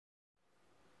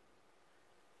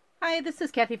Hi, this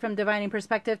is Kathy from Divining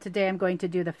Perspective. Today I'm going to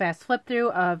do the fast flip through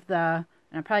of the, and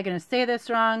I'm probably going to say this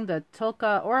wrong, the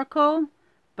Tulku Oracle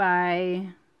by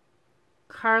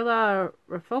Carla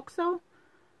Rafoxo.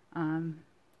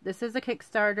 This is a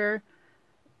Kickstarter.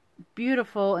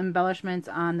 Beautiful embellishments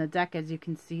on the deck, as you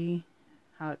can see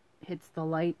how it hits the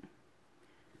light.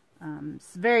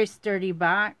 It's a very sturdy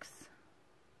box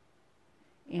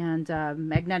and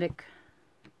magnetic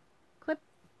clip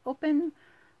open.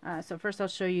 So first I'll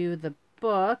show you the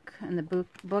book, and the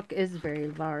book is very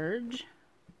large.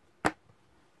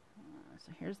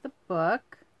 So here's the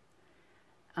book.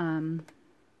 There's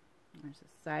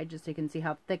a side just so you can see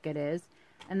how thick it is.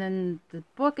 And then the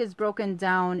book is broken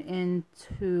down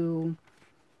into,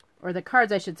 or the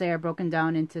cards I should say are broken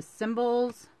down into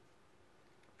symbols,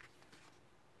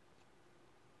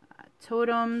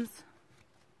 totems,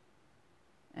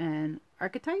 and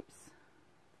archetypes.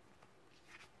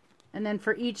 And then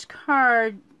for each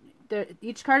card,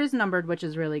 each card is numbered, which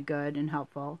is really good and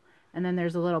helpful. And then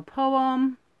there's a little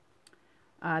poem,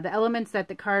 the elements that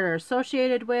the card are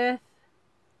associated with,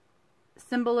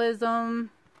 symbolism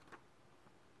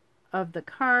of the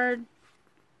card,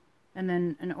 and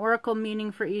then an oracle meaning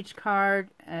for each card,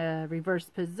 reverse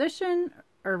position,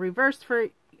 or reverse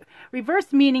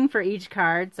meaning for each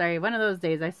card. Sorry, one of those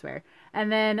days, I swear. And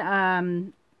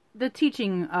then the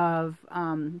teaching of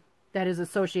that is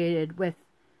associated with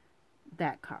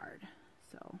that card.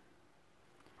 So,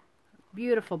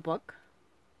 beautiful book.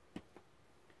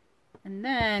 And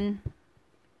then,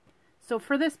 so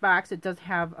for this box, it does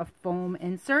have a foam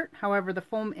insert. However, the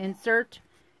foam insert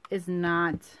is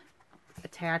not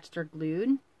attached or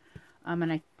glued.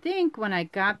 And I think when I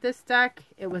got this deck,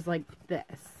 it was like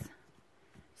this.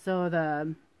 So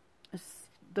the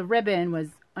ribbon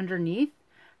was underneath.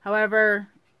 However,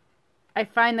 I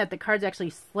find that the cards actually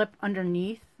slip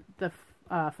underneath the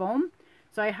foam.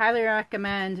 So I highly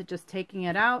recommend just taking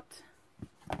it out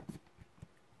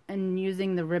and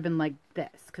using the ribbon like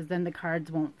this, because then the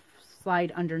cards won't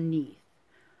slide underneath.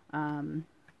 So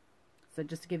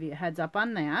just to give you a heads up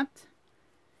on that.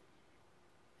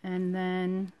 And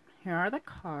then here are the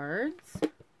cards.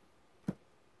 So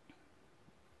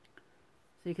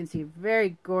you can see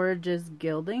very gorgeous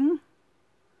gilding,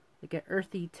 like an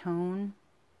earthy tone.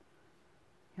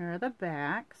 Here are the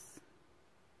backs.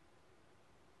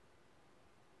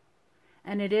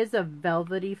 And it is a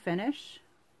velvety finish.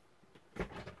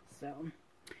 So,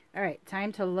 alright,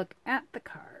 time to look at the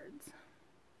cards.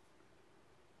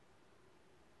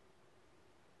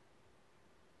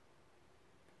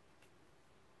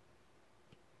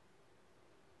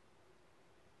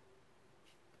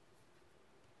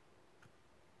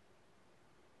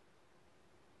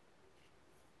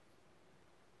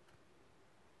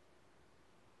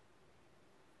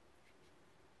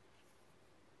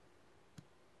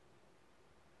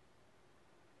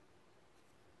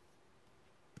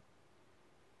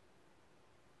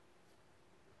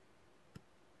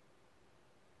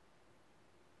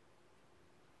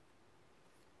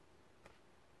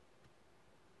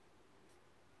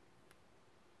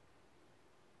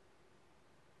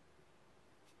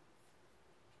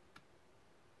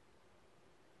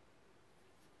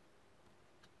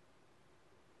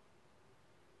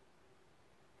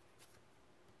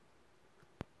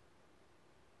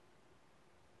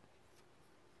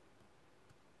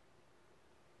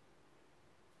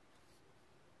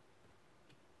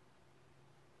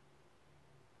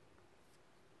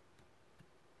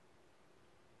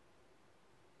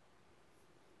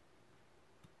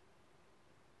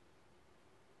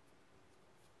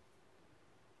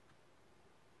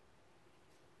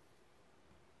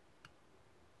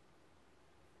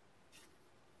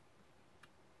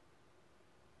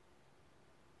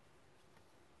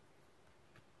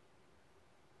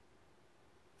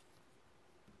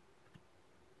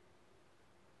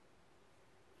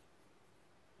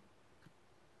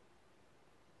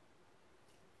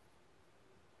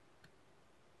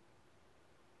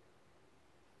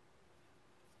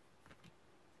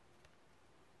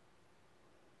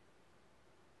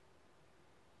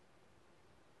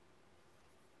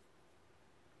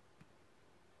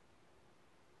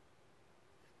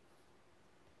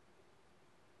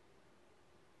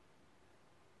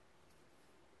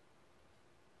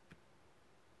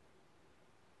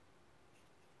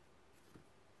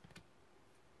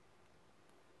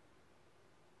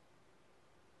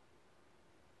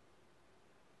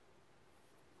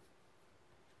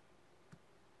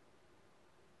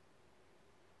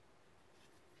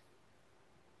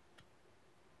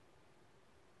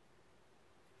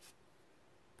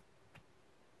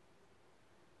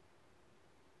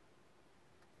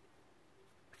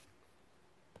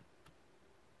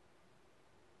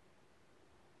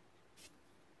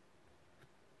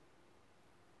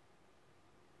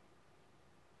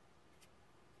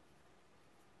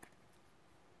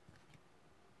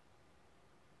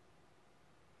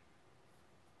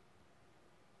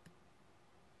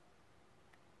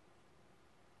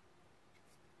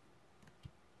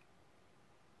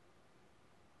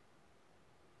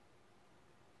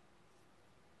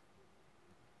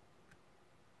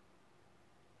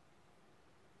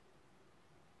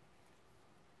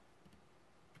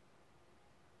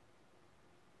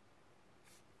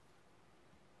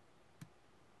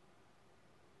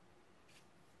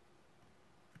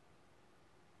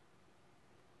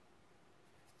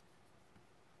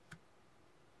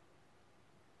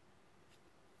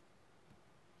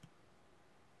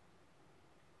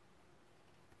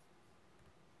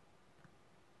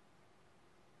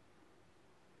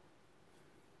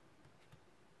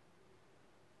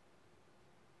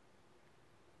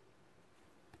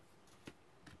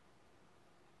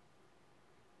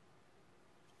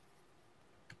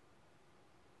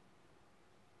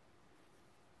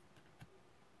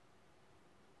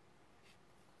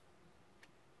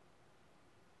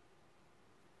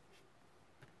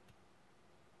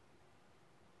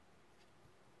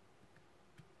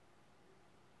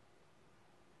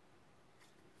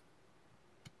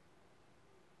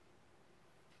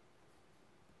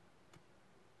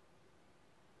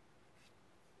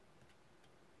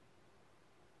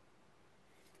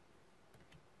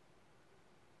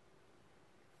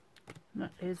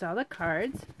 That is all the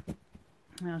cards.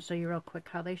 And I'll show you real quick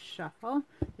how they shuffle.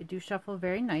 They do shuffle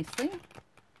very nicely.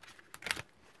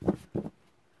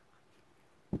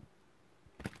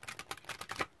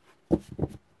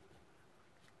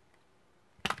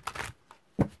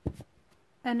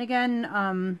 And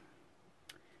again,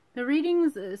 the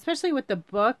readings, especially with the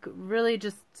book, really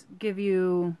just give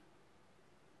you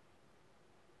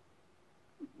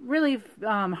really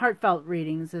heartfelt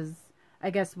readings is,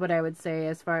 I guess, what I would say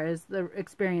as far as the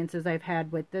experiences I've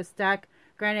had with this deck.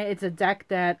 Granted, it's a deck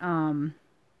that I'm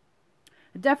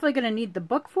definitely going to need the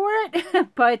book for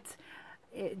it, but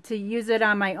to use it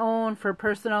on my own for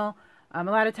personal, a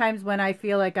lot of times when I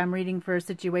feel like I'm reading for a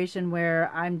situation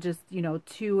where I'm just, you know,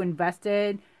 too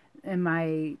invested and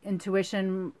my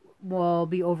intuition will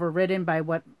be overridden by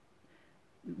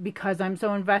because I'm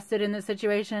so invested in the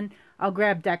situation, I'll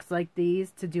grab decks like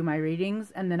these to do my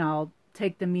readings, and then I'll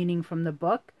take the meaning from the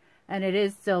book, and it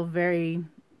is still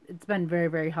it's been very,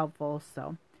 very helpful.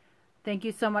 So thank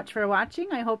you so much for watching.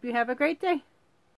 I hope you have a great day.